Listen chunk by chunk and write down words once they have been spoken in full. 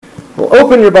Well,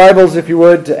 open your Bibles, if you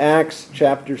would, to Acts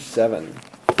chapter 7.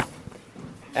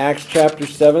 Acts chapter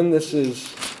 7, this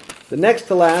is the next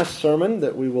to last sermon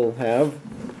that we will have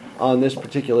on this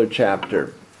particular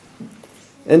chapter.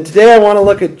 And today I want to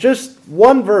look at just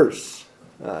one verse,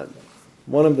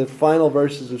 one of the final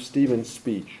verses of Stephen's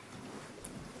speech,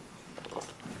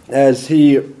 as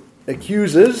he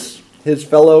accuses his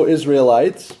fellow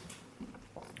Israelites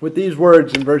with these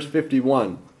words in verse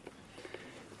 51.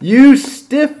 You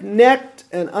stiff-necked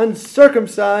and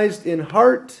uncircumcised in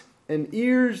heart and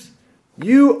ears,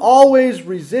 you always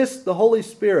resist the Holy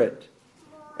Spirit.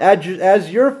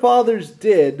 As your fathers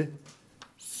did,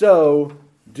 so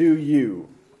do you.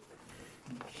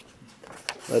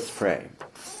 Let's pray.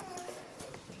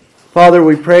 Father,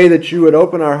 we pray that you would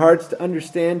open our hearts to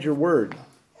understand your word.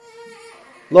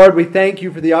 Lord, we thank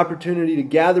you for the opportunity to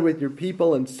gather with your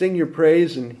people and sing your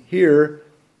praise and hear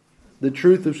the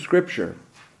truth of Scripture.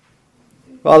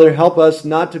 Father, help us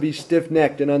not to be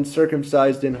stiff-necked and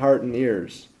uncircumcised in heart and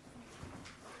ears.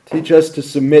 Teach us to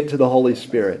submit to the Holy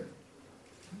Spirit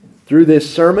through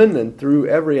this sermon and through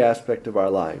every aspect of our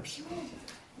lives.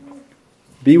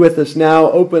 Be with us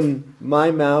now. Open my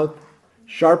mouth,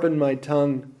 sharpen my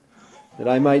tongue, that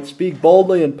I might speak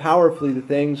boldly and powerfully the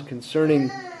things concerning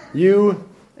you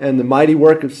and the mighty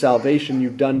work of salvation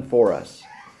you've done for us.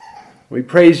 We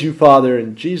praise you, Father,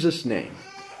 in Jesus' name.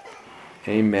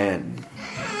 Amen.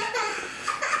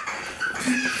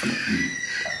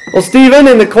 Well, Stephen,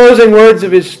 in the closing words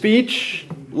of his speech,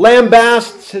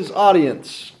 lambasts his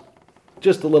audience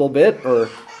just a little bit, or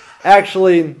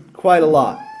actually quite a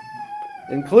lot,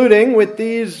 including with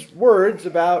these words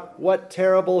about what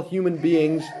terrible human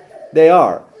beings they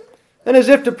are. And as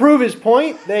if to prove his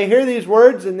point, they hear these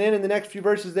words, and then in the next few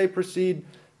verses they proceed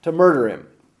to murder him,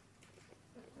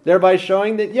 thereby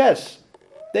showing that, yes,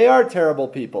 they are terrible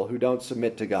people who don't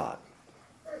submit to God.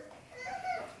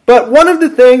 But one of the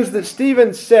things that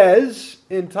Stephen says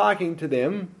in talking to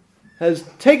them has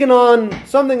taken on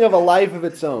something of a life of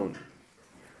its own.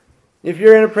 If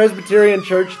you're in a Presbyterian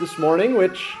church this morning,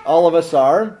 which all of us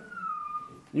are,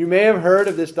 you may have heard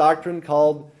of this doctrine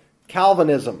called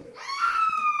Calvinism.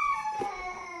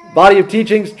 Body of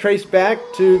teachings traced back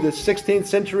to the 16th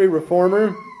century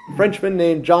reformer, a Frenchman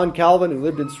named John Calvin, who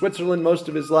lived in Switzerland most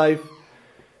of his life.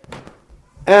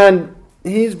 And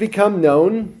he's become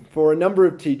known for a number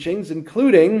of teachings,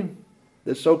 including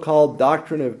the so-called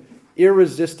doctrine of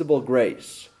irresistible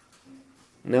grace.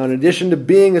 Now, in addition to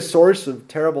being a source of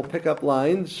terrible pickup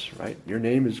lines, right, your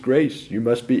name is Grace, you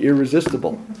must be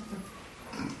irresistible,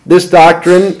 this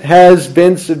doctrine has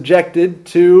been subjected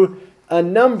to a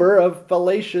number of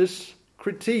fallacious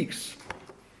critiques.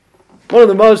 One of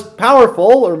the most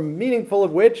powerful or meaningful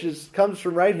of which comes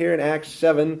from right here in Acts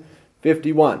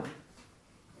 7:51.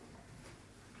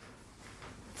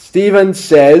 Stephen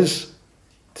says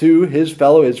to his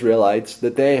fellow Israelites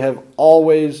that they have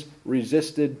always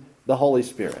resisted the Holy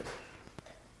Spirit.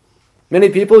 Many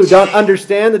people who don't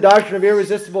understand the doctrine of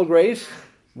irresistible grace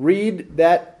read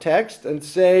that text and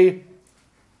say,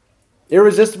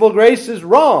 irresistible grace is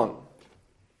wrong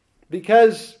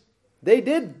because they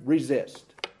did resist.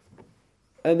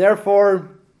 And therefore,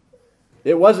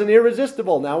 it wasn't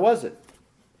irresistible, now was it?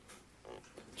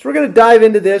 So we're going to dive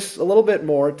into this a little bit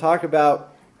more, talk about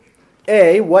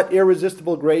A, what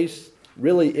irresistible grace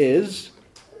really is,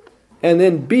 and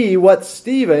then B, what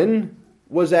Stephen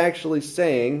was actually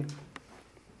saying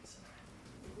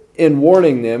in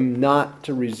warning them not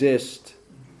to resist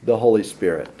the Holy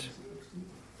Spirit.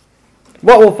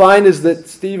 What we'll find is that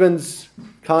Stephen's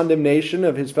condemnation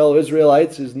of his fellow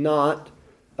Israelites is not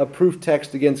a proof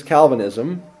text against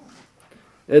Calvinism.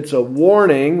 It's a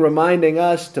warning reminding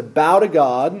us to bow to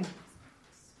God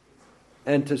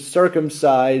and to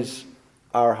circumcise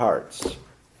our hearts.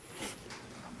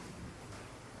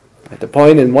 The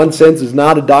point, in one sense, is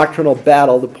not a doctrinal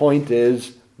battle. The point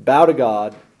is, bow to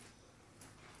God,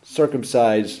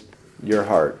 circumcise your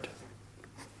heart.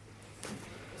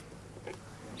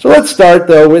 So let's start,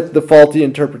 though, with the faulty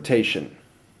interpretation.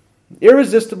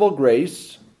 Irresistible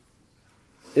grace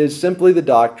is simply the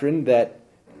doctrine that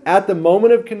at the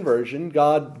moment of conversion,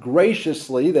 God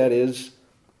graciously, that is,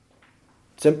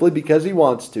 simply because He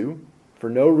wants to, for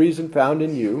no reason found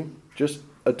in you, just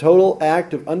a total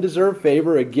act of undeserved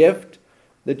favor, a gift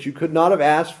that you could not have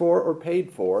asked for or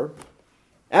paid for.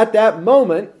 At that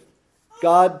moment,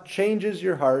 God changes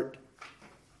your heart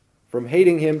from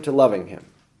hating Him to loving Him.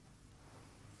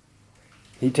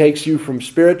 He takes you from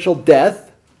spiritual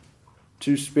death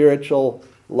to spiritual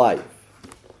life.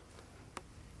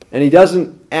 And He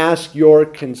doesn't ask your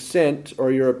consent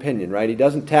or your opinion, right? He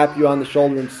doesn't tap you on the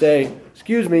shoulder and say,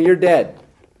 "Excuse me, you're dead."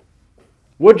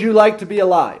 would you like to be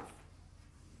alive?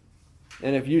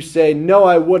 And if you say, no,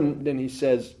 I wouldn't, then he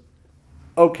says,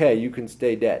 okay, you can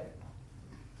stay dead.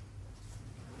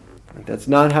 That's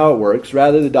not how it works.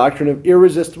 Rather, the doctrine of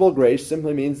irresistible grace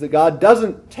simply means that God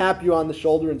doesn't tap you on the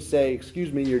shoulder and say,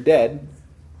 excuse me, you're dead.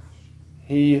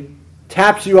 He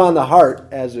taps you on the heart,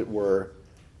 as it were,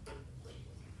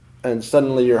 and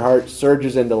suddenly your heart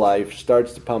surges into life,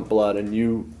 starts to pump blood, and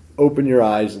you open your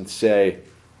eyes and say,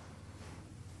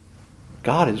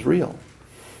 God is real.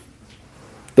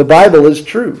 The Bible is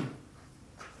true.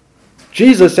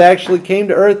 Jesus actually came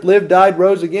to earth, lived, died,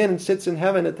 rose again, and sits in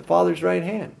heaven at the Father's right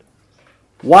hand.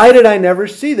 Why did I never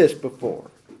see this before?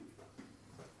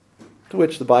 To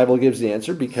which the Bible gives the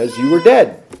answer, because you were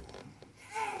dead.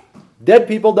 Dead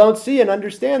people don't see and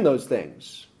understand those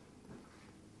things.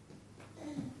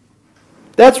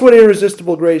 That's what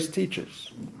irresistible grace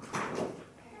teaches.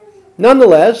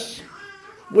 Nonetheless,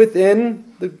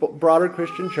 within the broader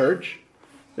Christian church,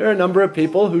 there are a number of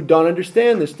people who don't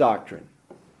understand this doctrine.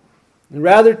 And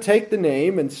rather take the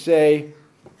name and say,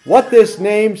 what this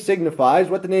name signifies,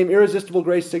 what the name irresistible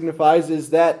grace signifies, is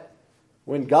that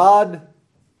when God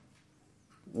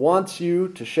wants you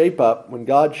to shape up, when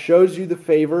God shows you the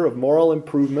favor of moral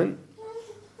improvement,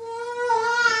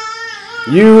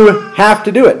 you have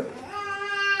to do it.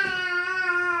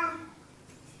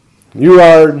 You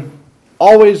are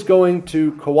always going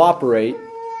to cooperate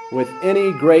with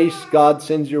any grace God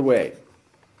sends your way.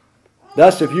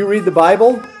 Thus, if you read the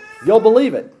Bible, you'll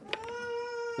believe it.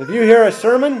 If you hear a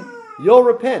sermon, you'll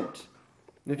repent.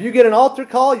 If you get an altar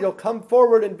call, you'll come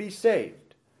forward and be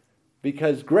saved.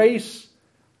 Because grace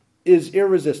is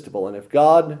irresistible. And if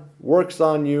God works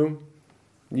on you,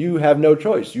 you have no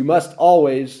choice. You must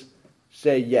always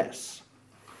say yes.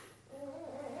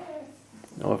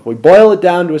 Now, if we boil it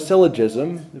down to a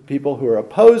syllogism, the people who are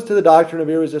opposed to the doctrine of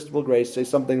irresistible grace say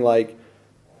something like,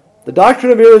 the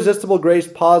doctrine of irresistible grace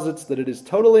posits that it is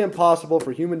totally impossible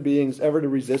for human beings ever to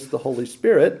resist the Holy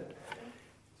Spirit.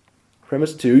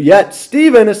 Premise 2, yet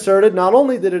Stephen asserted not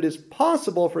only that it is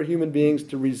possible for human beings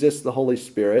to resist the Holy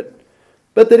Spirit,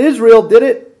 but that Israel did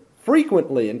it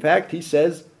frequently. In fact, he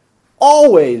says,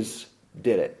 always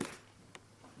did it.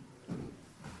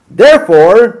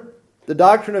 Therefore, the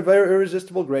doctrine of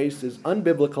irresistible grace is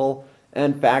unbiblical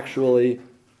and factually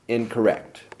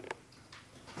incorrect.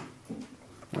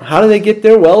 How do they get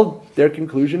there? Well, their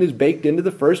conclusion is baked into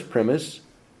the first premise.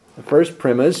 The first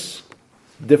premise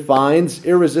defines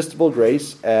irresistible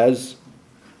grace as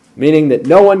meaning that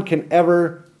no one can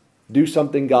ever do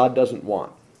something God doesn't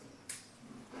want.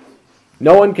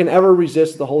 No one can ever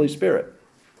resist the Holy Spirit.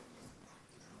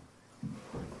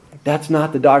 That's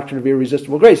not the doctrine of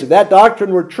irresistible grace. If that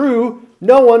doctrine were true,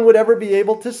 no one would ever be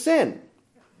able to sin.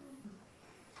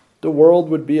 The world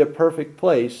would be a perfect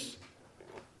place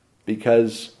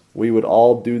because we would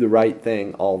all do the right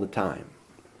thing all the time.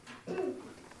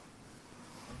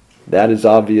 That is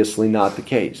obviously not the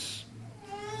case.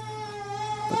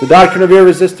 But the doctrine of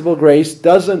irresistible grace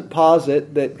doesn't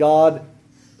posit that God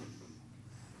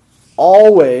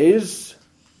always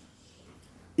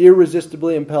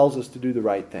irresistibly impels us to do the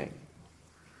right thing.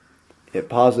 It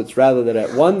posits rather that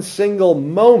at one single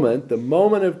moment, the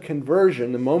moment of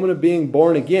conversion, the moment of being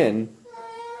born again,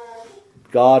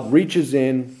 God reaches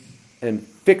in and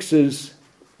fixes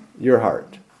your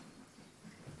heart.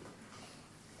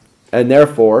 And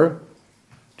therefore,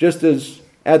 just as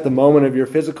at the moment of your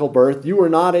physical birth, your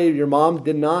mom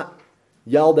did not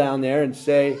yell down there and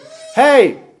say,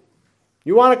 hey,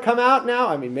 you want to come out now?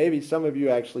 I mean, maybe some of you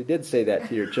actually did say that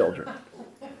to your children.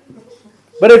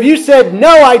 But if you said, no,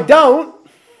 I don't,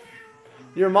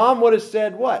 your mom would have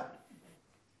said what?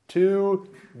 Too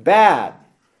bad.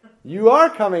 You are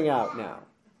coming out now.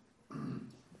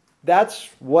 That's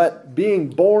what being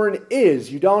born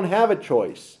is. You don't have a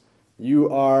choice.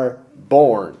 You are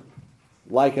born,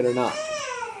 like it or not.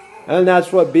 And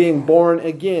that's what being born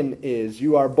again is.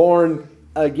 You are born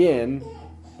again,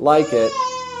 like it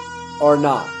or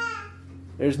not.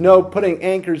 There's no putting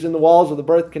anchors in the walls of the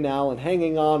birth canal and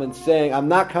hanging on and saying, I'm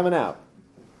not coming out.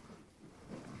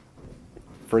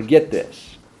 Forget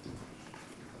this.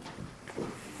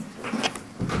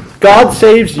 God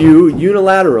saves you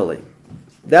unilaterally.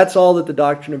 That's all that the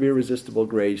doctrine of irresistible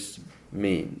grace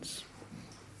means.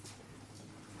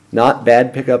 Not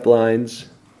bad pickup lines,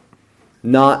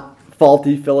 not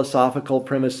faulty philosophical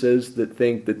premises that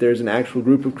think that there's an actual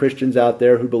group of Christians out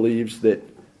there who believes that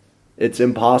it's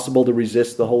impossible to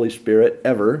resist the Holy Spirit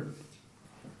ever.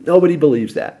 Nobody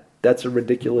believes that. That's a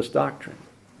ridiculous doctrine.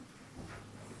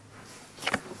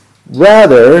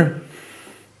 Rather,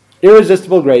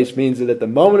 irresistible grace means that at the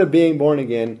moment of being born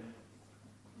again,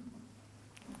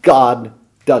 God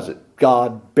does it.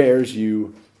 God bears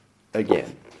you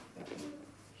again.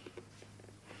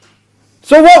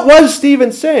 So what was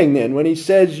Stephen saying then when he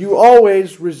says you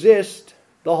always resist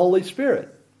the Holy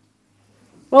Spirit?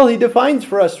 Well, he defines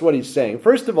for us what he's saying.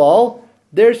 First of all,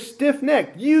 they're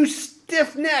stiff-necked. You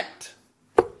stiff-necked.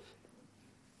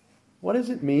 What does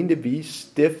it mean to be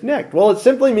stiff-necked? Well, it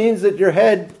simply means that your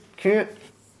head can't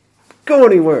go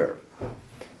anywhere.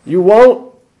 You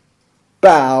won't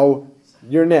bow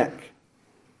your neck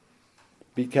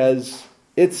because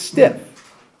it's stiff.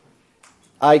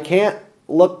 I can't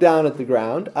look down at the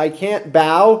ground. I can't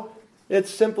bow. It's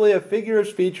simply a figure of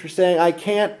speech for saying I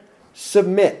can't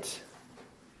submit.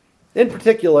 In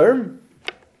particular,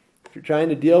 if you're trying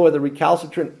to deal with a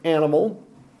recalcitrant animal,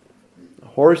 a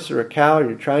horse or a cow,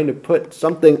 you're trying to put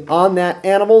something on that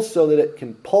animal so that it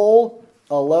can pull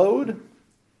a load.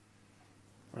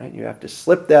 Right? You have to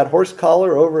slip that horse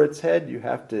collar over its head. You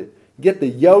have to get the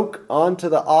yoke onto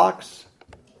the ox.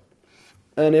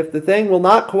 And if the thing will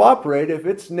not cooperate, if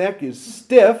its neck is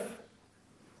stiff,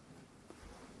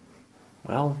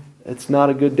 well, it's not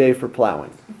a good day for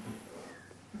plowing.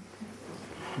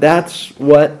 That's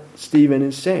what Stephen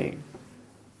is saying.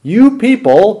 You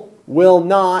people will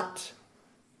not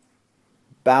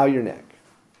bow your neck.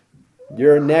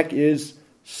 Your neck is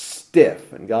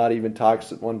stiff. And God even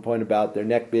talks at one point about their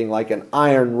neck being like an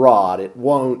iron rod. It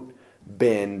won't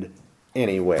bend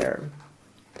anywhere.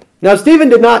 Now, Stephen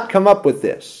did not come up with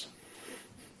this.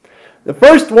 The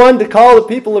first one to call the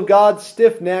people of God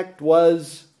stiff-necked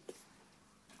was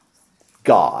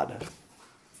God.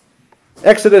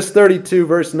 Exodus 32,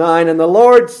 verse 9, and the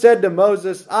Lord said to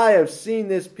Moses, I have seen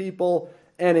this people,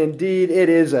 and indeed it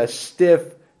is a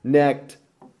stiff-necked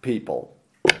people.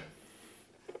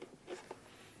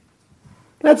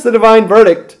 That's the divine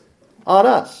verdict on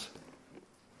us.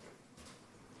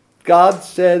 God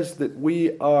says that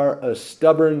we are a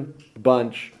stubborn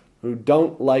bunch who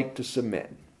don't like to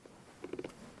submit.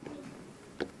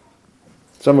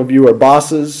 Some of you are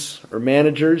bosses or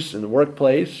managers in the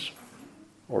workplace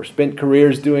or spent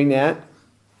careers doing that.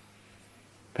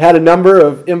 Had a number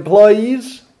of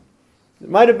employees that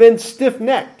might have been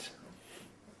stiff-necked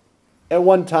at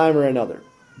one time or another.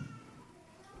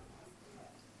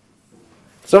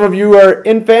 Some of you are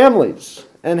in families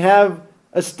and have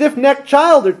a stiff-necked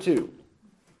child or two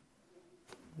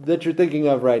that you're thinking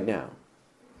of right now.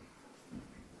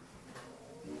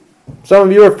 Some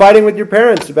of you are fighting with your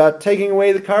parents about taking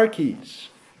away the car keys,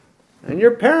 and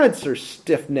your parents are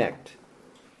stiff-necked.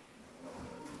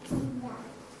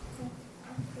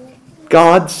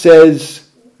 God says,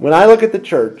 when I look at the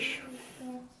church,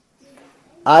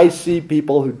 I see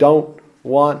people who don't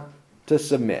want to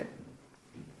submit.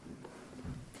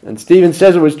 And Stephen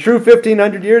says it was true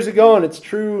 1,500 years ago, and it's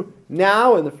true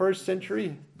now in the first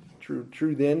century.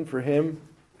 True then for him.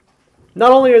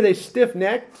 Not only are they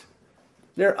stiff-necked,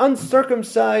 they're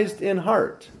uncircumcised in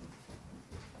heart.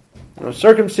 Now,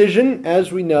 circumcision,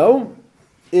 as we know,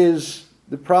 is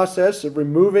the process of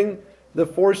removing the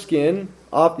foreskin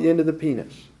off the end of the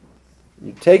penis.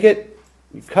 You take it,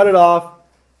 you cut it off,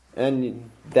 and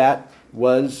that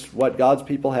was what God's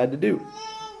people had to do.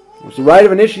 It was the rite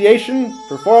of initiation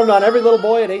performed on every little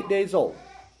boy at 8 days old.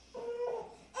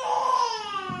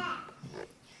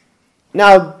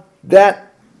 Now,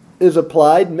 that is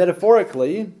applied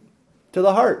metaphorically to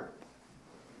the heart.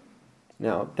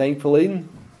 Now, thankfully,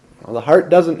 the heart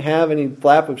doesn't have any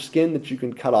flap of skin that you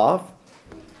can cut off.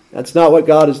 That's not what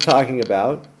God is talking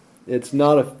about. It's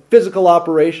not a physical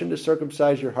operation to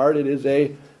circumcise your heart. It is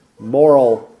a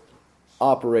moral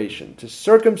operation. To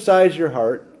circumcise your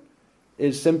heart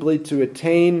is simply to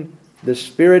attain the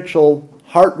spiritual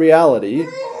heart reality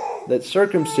that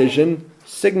circumcision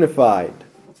signified.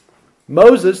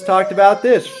 Moses talked about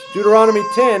this. Deuteronomy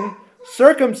 10,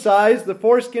 circumcise the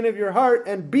foreskin of your heart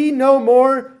and be no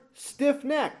more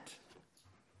stiff-necked.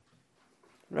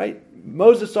 Right?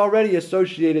 Moses already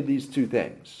associated these two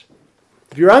things.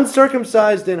 If you're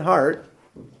uncircumcised in heart,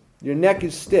 your neck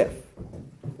is stiff.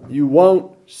 You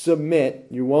won't submit,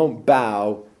 you won't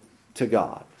bow to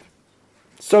God.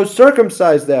 So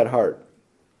circumcise that heart.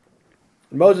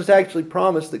 Moses actually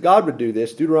promised that God would do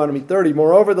this. Deuteronomy 30,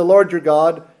 moreover, the Lord your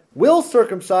God will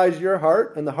circumcise your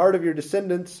heart and the heart of your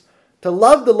descendants to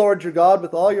love the Lord your God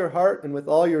with all your heart and with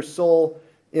all your soul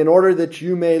in order that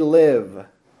you may live.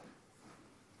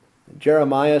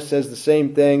 Jeremiah says the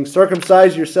same thing.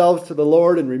 Circumcise yourselves to the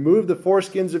Lord and remove the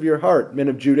foreskins of your heart, men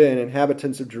of Judah and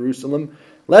inhabitants of Jerusalem,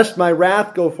 lest my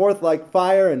wrath go forth like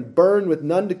fire and burn with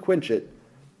none to quench it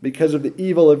because of the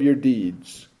evil of your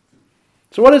deeds.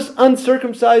 So what is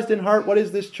uncircumcised in heart? What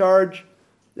is this charge?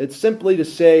 It's simply to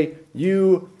say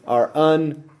you are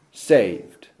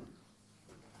unsaved.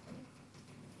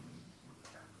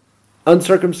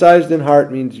 Uncircumcised in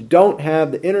heart means you don't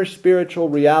have the inner spiritual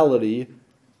reality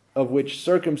of which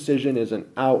circumcision is an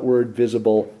outward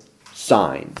visible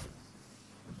sign.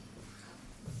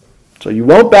 So you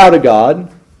won't bow to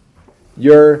God.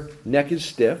 Your neck is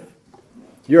stiff.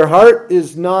 Your heart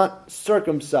is not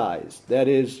circumcised. That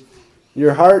is,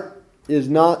 your heart is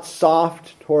not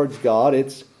soft towards God.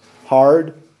 It's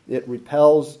hard. It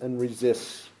repels and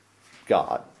resists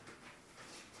God.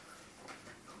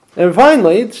 And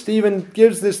finally, Stephen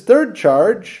gives this third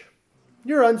charge.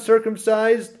 You're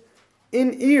uncircumcised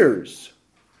in ears.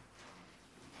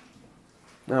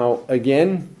 Now,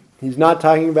 again, he's not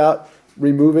talking about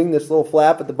removing this little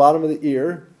flap at the bottom of the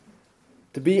ear.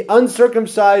 To be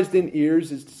uncircumcised in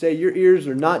ears is to say your ears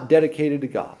are not dedicated to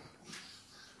God.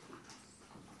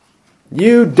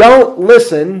 You don't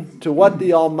listen to what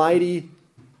the Almighty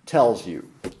tells you.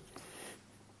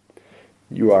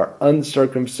 You are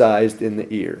uncircumcised in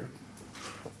the ear.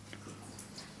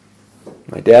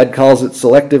 My dad calls it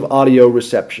selective audio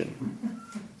reception.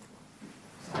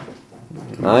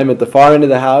 I'm at the far end of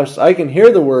the house. I can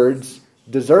hear the words,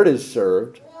 dessert is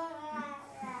served.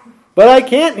 But I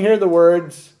can't hear the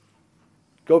words,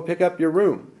 go pick up your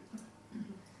room.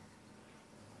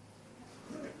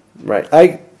 Right.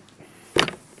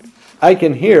 I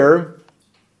can hear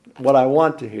what I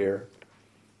want to hear.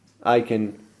 I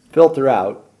can filter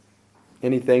out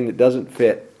anything that doesn't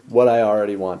fit what I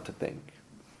already want to think.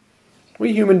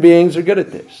 We human beings are good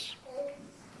at this.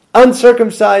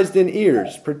 Uncircumcised in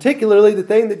ears, particularly the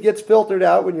thing that gets filtered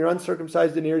out when you're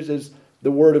uncircumcised in ears is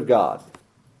the Word of God.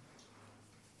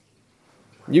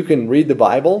 You can read the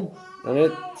Bible, and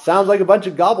it sounds like a bunch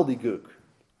of gobbledygook.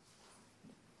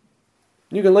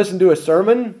 You can listen to a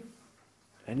sermon,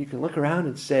 and you can look around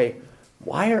and say,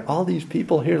 why are all these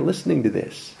people here listening to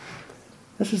this?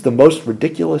 This is the most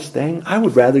ridiculous thing. I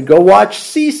would rather go watch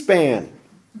C-SPAN.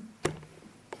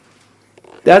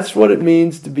 That's what it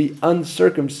means to be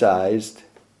uncircumcised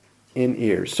in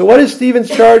ears. So what is Stephen's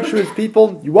charge to his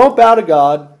people? You won't bow to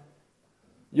God.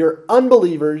 You're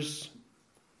unbelievers.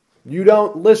 You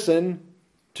don't listen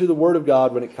to the Word of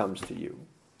God when it comes to you.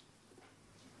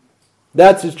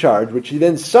 That's his charge, which he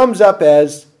then sums up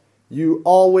as, you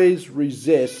always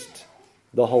resist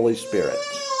the Holy Spirit.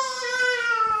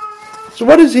 So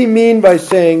what does he mean by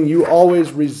saying you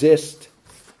always resist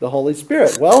the Holy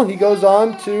Spirit? Well, he goes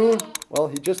on to,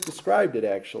 he just described it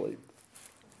actually.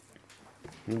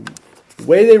 The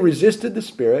way they resisted the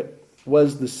Spirit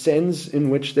was the sins in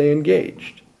which they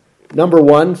engaged. Number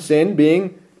one, sin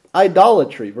being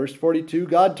idolatry. Verse 42,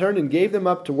 God turned and gave them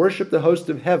up to worship the host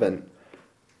of heaven.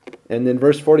 And then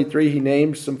verse 43, he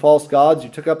names some false gods. You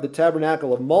took up the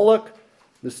tabernacle of Moloch,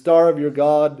 the star of your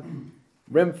god,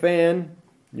 Remphan.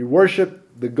 You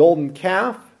worship the golden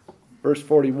calf. Verse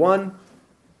 41,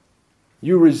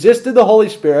 you resisted the Holy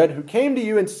Spirit who came to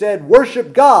you and said,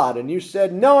 worship God. And you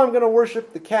said, no, I'm going to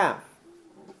worship the calf.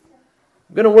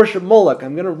 I'm going to worship Moloch.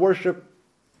 I'm going to worship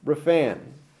Remphan.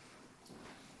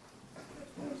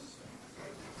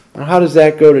 Now, how does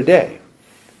that go today?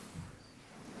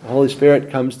 The Holy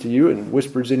Spirit comes to you and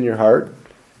whispers in your heart,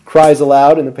 cries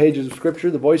aloud in the pages of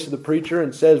Scripture, the voice of the preacher,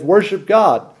 and says, worship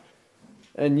God.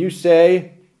 And you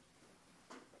say,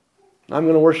 I'm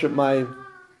going to worship my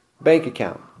bank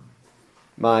account,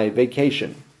 my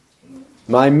vacation,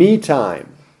 my me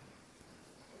time,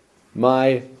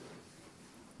 my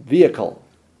vehicle,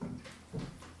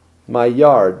 my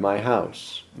yard, my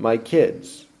house, my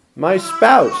kids, my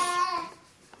spouse.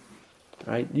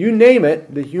 Right? You name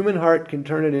it, the human heart can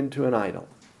turn it into an idol.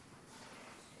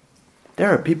 There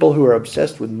are people who are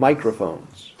obsessed with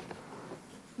microphones.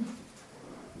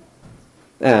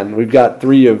 And we've got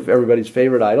three of everybody's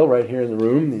favorite idol right here in the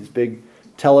room, these big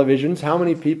televisions. How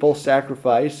many people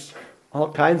sacrifice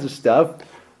all kinds of stuff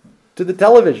to the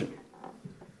television?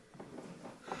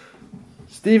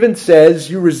 Stephen says,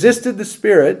 you resisted the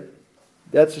Spirit.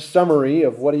 That's a summary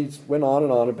of what he went on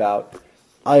and on about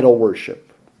idol worship.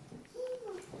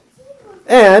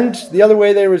 And the other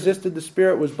way they resisted the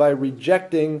Spirit was by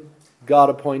rejecting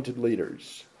God-appointed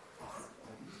leaders.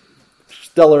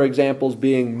 Stellar examples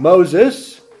being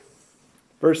Moses,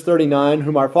 verse 39,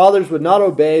 whom our fathers would not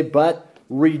obey but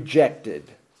rejected.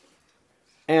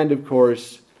 And of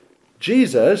course,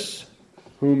 Jesus,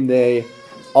 whom they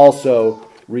also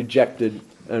rejected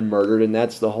and murdered. And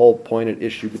that's the whole point at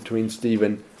issue between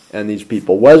Stephen and these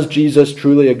people. Was Jesus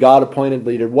truly a God-appointed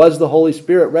leader? Was the Holy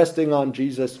Spirit resting on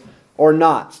Jesus or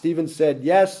not? Stephen said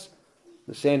yes.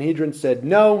 The Sanhedrin said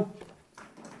no.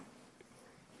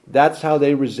 That's how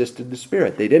they resisted the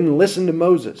Spirit. They didn't listen to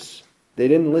Moses. They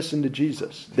didn't listen to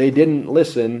Jesus. They didn't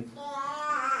listen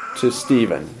to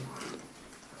Stephen.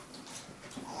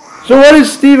 So what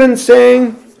is Stephen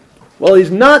saying? Well,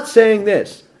 he's not saying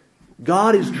this.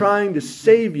 God is trying to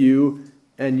save you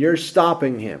and you're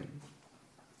stopping him.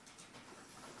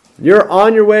 You're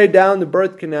on your way down the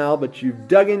birth canal, but you've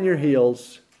dug in your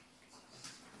heels.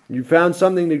 You found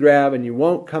something to grab and you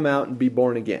won't come out and be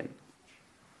born again.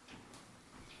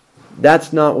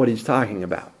 That's not what he's talking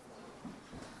about.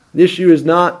 The issue is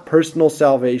not personal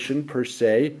salvation per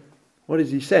se. What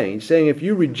is he saying? He's saying if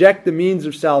you reject the means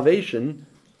of salvation,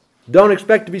 don't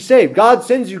expect to be saved. God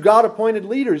sends you God-appointed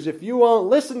leaders. If you won't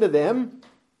listen to them,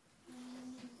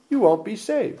 you won't be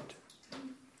saved.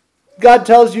 God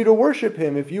tells you to worship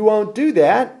him. If you won't do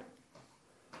that,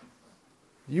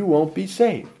 you won't be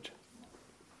saved.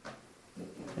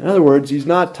 In other words, he's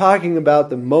not talking about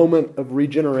the moment of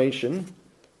regeneration.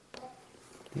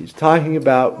 He's talking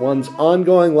about one's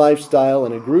ongoing lifestyle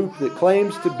in a group that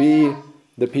claims to be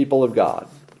the people of God.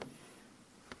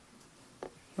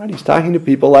 Right? He's talking to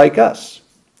people like us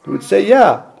who would say,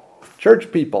 yeah,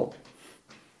 church people.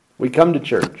 We come to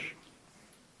church.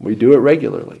 We do it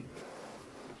regularly.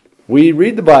 We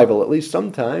read the Bible at least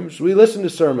sometimes. We listen to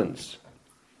sermons.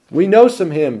 We know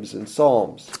some hymns and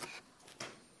psalms.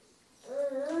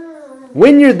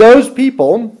 When you're those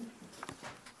people,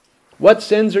 what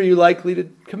sins are you likely to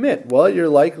commit? Well, you're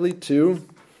likely to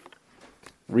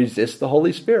resist the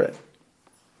Holy Spirit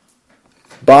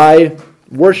by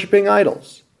worshiping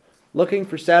idols, looking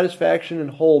for satisfaction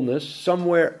and wholeness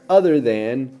somewhere other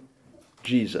than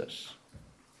Jesus.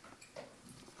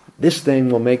 This thing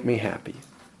will make me happy.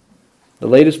 The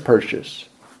latest purchase,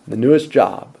 the newest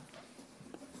job,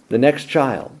 the next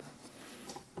child.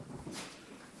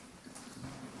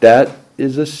 That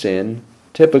is a sin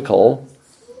typical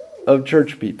of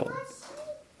church people.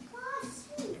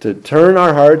 To turn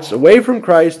our hearts away from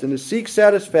Christ and to seek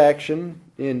satisfaction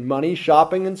in money,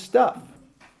 shopping, and stuff.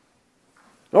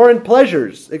 Or in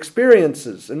pleasures,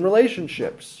 experiences, and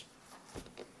relationships.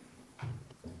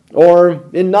 Or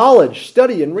in knowledge,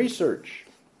 study, and research.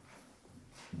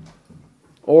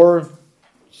 Or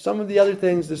some of the other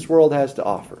things this world has to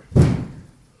offer.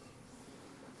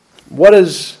 What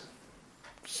does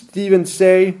Stephen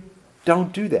say?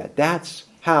 Don't do that. That's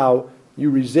how you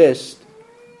resist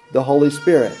the Holy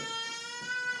Spirit.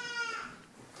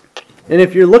 And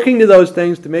if you're looking to those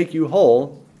things to make you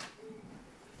whole,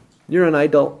 you're an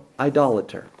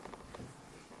idolater.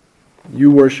 You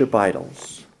worship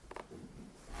idols.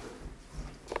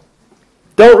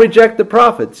 Don't reject the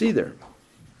prophets either.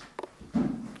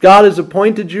 God has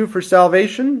appointed you for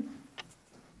salvation.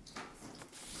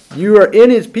 You are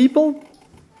in his people.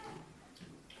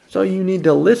 So you need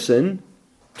to listen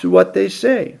to what they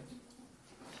say.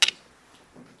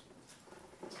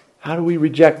 How do we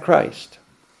reject Christ?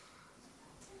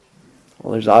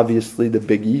 Well, there's obviously the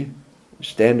biggie. You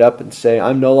stand up and say,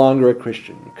 I'm no longer a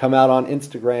Christian. You come out on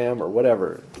Instagram or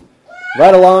whatever.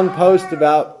 Write a long post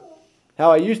about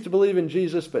how I used to believe in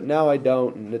Jesus, but now I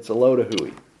don't, and it's a load of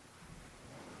hooey.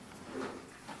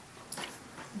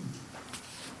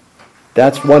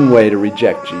 That's one way to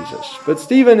reject Jesus. But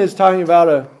Stephen is talking about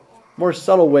a more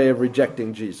subtle way of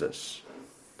rejecting Jesus.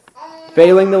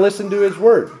 Failing to listen to his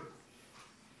word.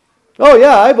 Oh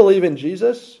yeah, I believe in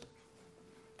Jesus.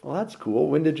 Well, that's cool.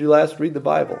 When did you last read the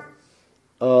Bible?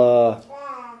 Well,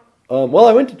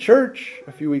 I went to church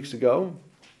a few weeks ago.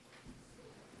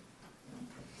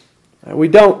 We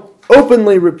don't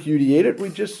openly repudiate it. We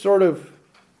just sort of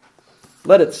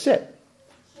let it sit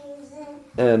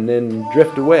and then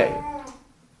drift away.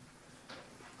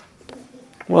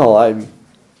 Well,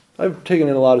 I've taken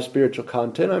in a lot of spiritual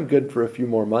content. I'm good for a few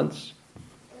more months.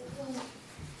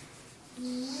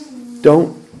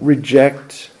 Don't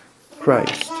reject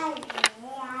Christ.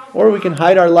 Or we can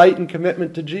hide our light and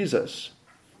commitment to Jesus.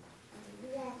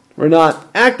 We're not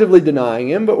actively denying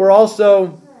him, but we're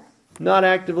also not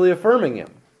actively affirming him.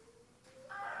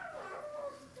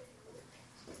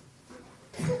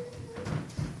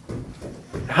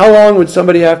 How long would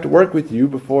somebody have to work with you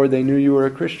before they knew you were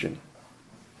a Christian?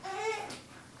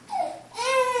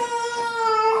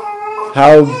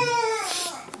 How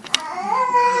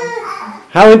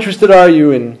interested are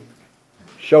you in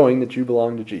showing that you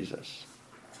belong to Jesus?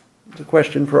 It's a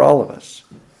question for all of us.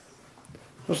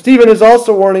 Well, Stephen is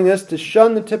also warning us to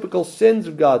shun the typical sins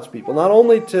of God's people, not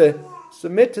only to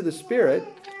submit to the Spirit,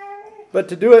 but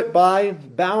to do it by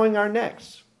bowing our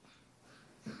necks.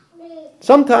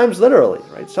 Sometimes literally,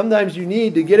 right? Sometimes you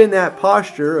need to get in that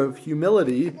posture of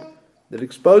humility that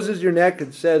exposes your neck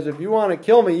and says, if you want to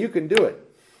kill me, you can do it.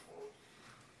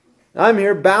 I'm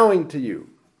here bowing to you,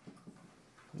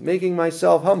 making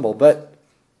myself humble. But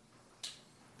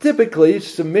typically,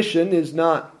 submission is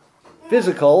not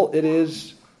physical, it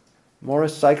is more a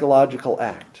psychological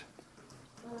act.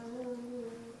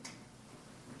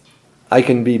 I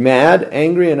can be mad,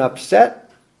 angry, and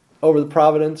upset over the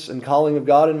providence and calling of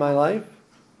God in my life,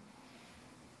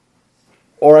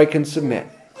 or I can submit.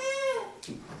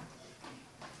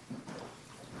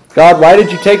 God, why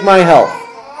did you take my health?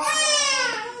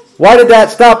 Why did that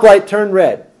stoplight turn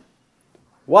red?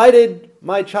 Why did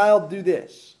my child do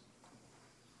this?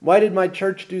 Why did my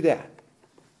church do that?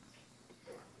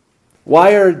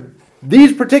 Why are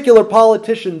these particular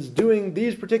politicians doing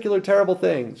these particular terrible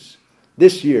things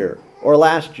this year or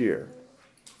last year?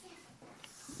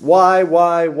 Why?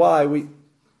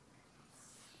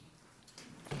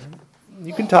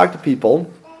 You can talk to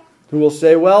people who will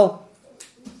say, well,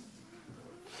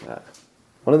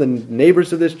 one of the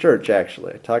neighbors of this church,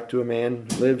 actually, I talked to a man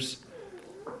who lives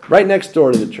right next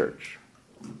door to the church.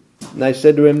 And I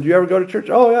said to him, do you ever go to church?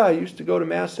 Oh, yeah, I used to go to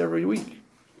Mass every week.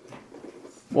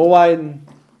 Well, why? Do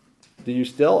you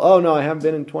still? Oh, no, I haven't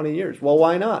been in 20 years. Well,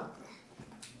 why not?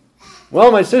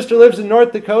 Well, my sister lives in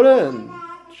North Dakota, and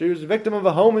she was a victim of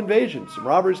a home invasion. Some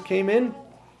robbers came in,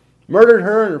 murdered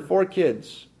her and her 4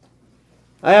 kids.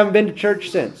 I haven't been to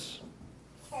church since.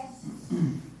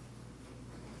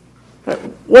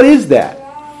 What is that?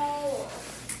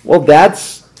 Well,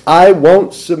 that's, I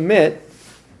won't submit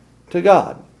to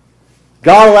God.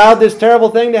 God allowed this terrible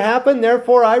thing to happen,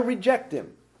 therefore I reject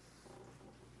Him.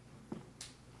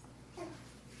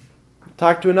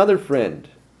 Talked to another friend.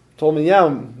 Told me, yeah,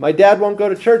 my dad won't go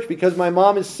to church because my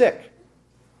mom is sick.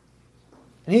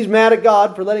 And he's mad at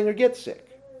God for letting her get sick.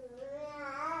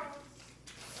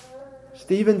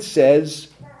 Stephen says,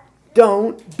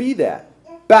 don't be that.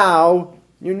 Bow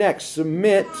your neck.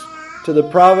 Submit to the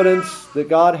providence that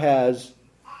God has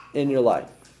in your life.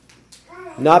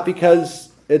 Not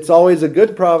because it's always a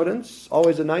good providence,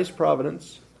 always a nice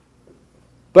providence,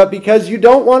 but because you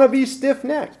don't want to be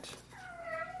stiff-necked.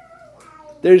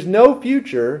 There's no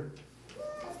future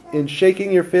in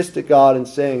shaking your fist at God and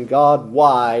saying, God,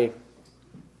 why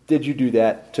did you do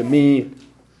that to me,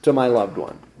 to my loved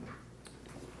one?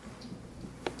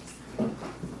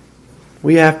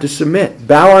 We have to submit,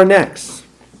 bow our necks,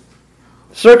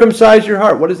 circumcise your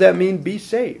heart. What does that mean? Be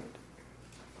saved.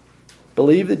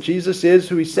 Believe that Jesus is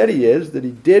who He said He is, that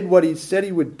He did what He said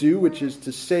He would do, which is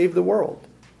to save the world.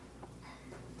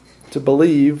 To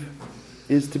believe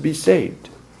is to be saved.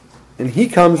 And He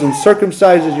comes and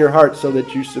circumcises your heart so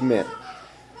that you submit.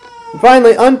 And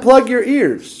finally, unplug your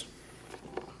ears.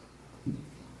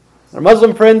 Our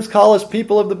Muslim friends call us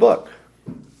people of the book.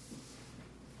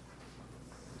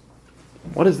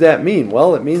 What does that mean?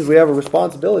 Well, it means we have a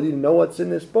responsibility to know what's in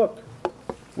this book.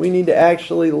 We need to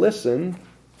actually listen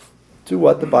to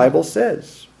what the Bible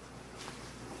says.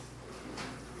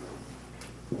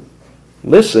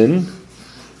 Listen,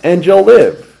 and you'll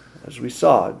live. As we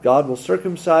saw, God will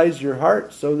circumcise your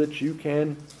heart so that you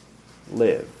can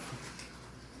live.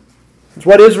 It's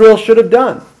what Israel should have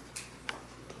done.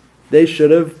 They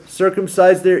should have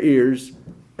circumcised their ears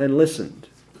and listened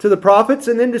to the prophets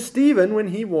and then to Stephen when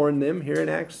he warned them here in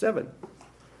Acts 7.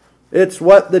 It's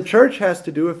what the church has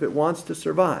to do if it wants to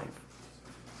survive.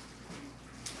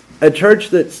 A church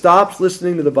that stops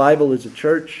listening to the Bible is a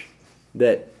church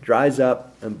that dries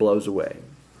up and blows away.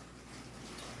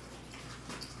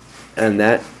 And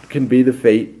that can be the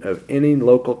fate of any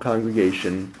local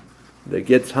congregation that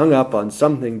gets hung up on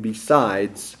something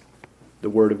besides the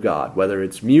Word of God, whether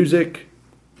it's music,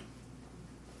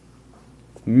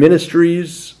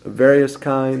 ministries of various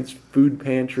kinds, food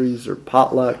pantries or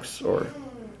potlucks or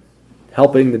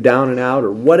helping the down and out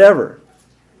or whatever.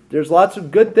 There's lots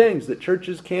of good things that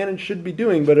churches can and should be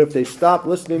doing, but if they stop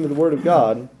listening to the Word of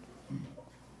God,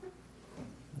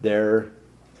 they're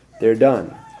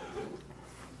done.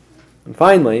 And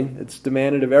finally, it's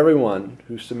demanded of everyone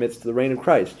who submits to the reign of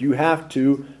Christ. You have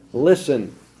to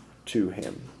listen to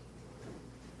Him.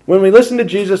 When we listen to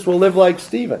Jesus, we'll live like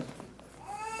Stephen,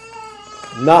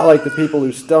 not like the people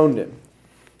who stoned him.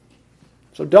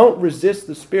 So don't resist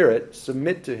the Spirit.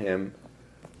 Submit to Him.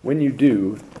 When you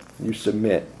do, you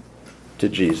submit to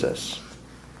Jesus.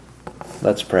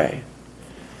 Let's pray.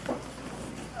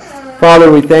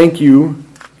 Father, we thank You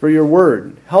for Your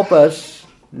Word. Help us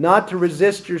not to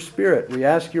resist Your Spirit. We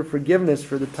ask Your forgiveness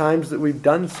for the times that we've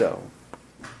done so.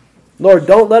 Lord,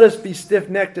 don't let us be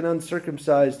stiff-necked and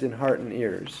uncircumcised in heart and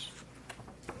ears.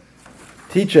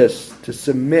 Teach us to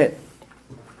submit.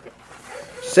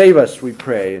 Save us, we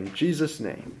pray, in Jesus'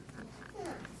 name.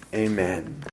 Amen.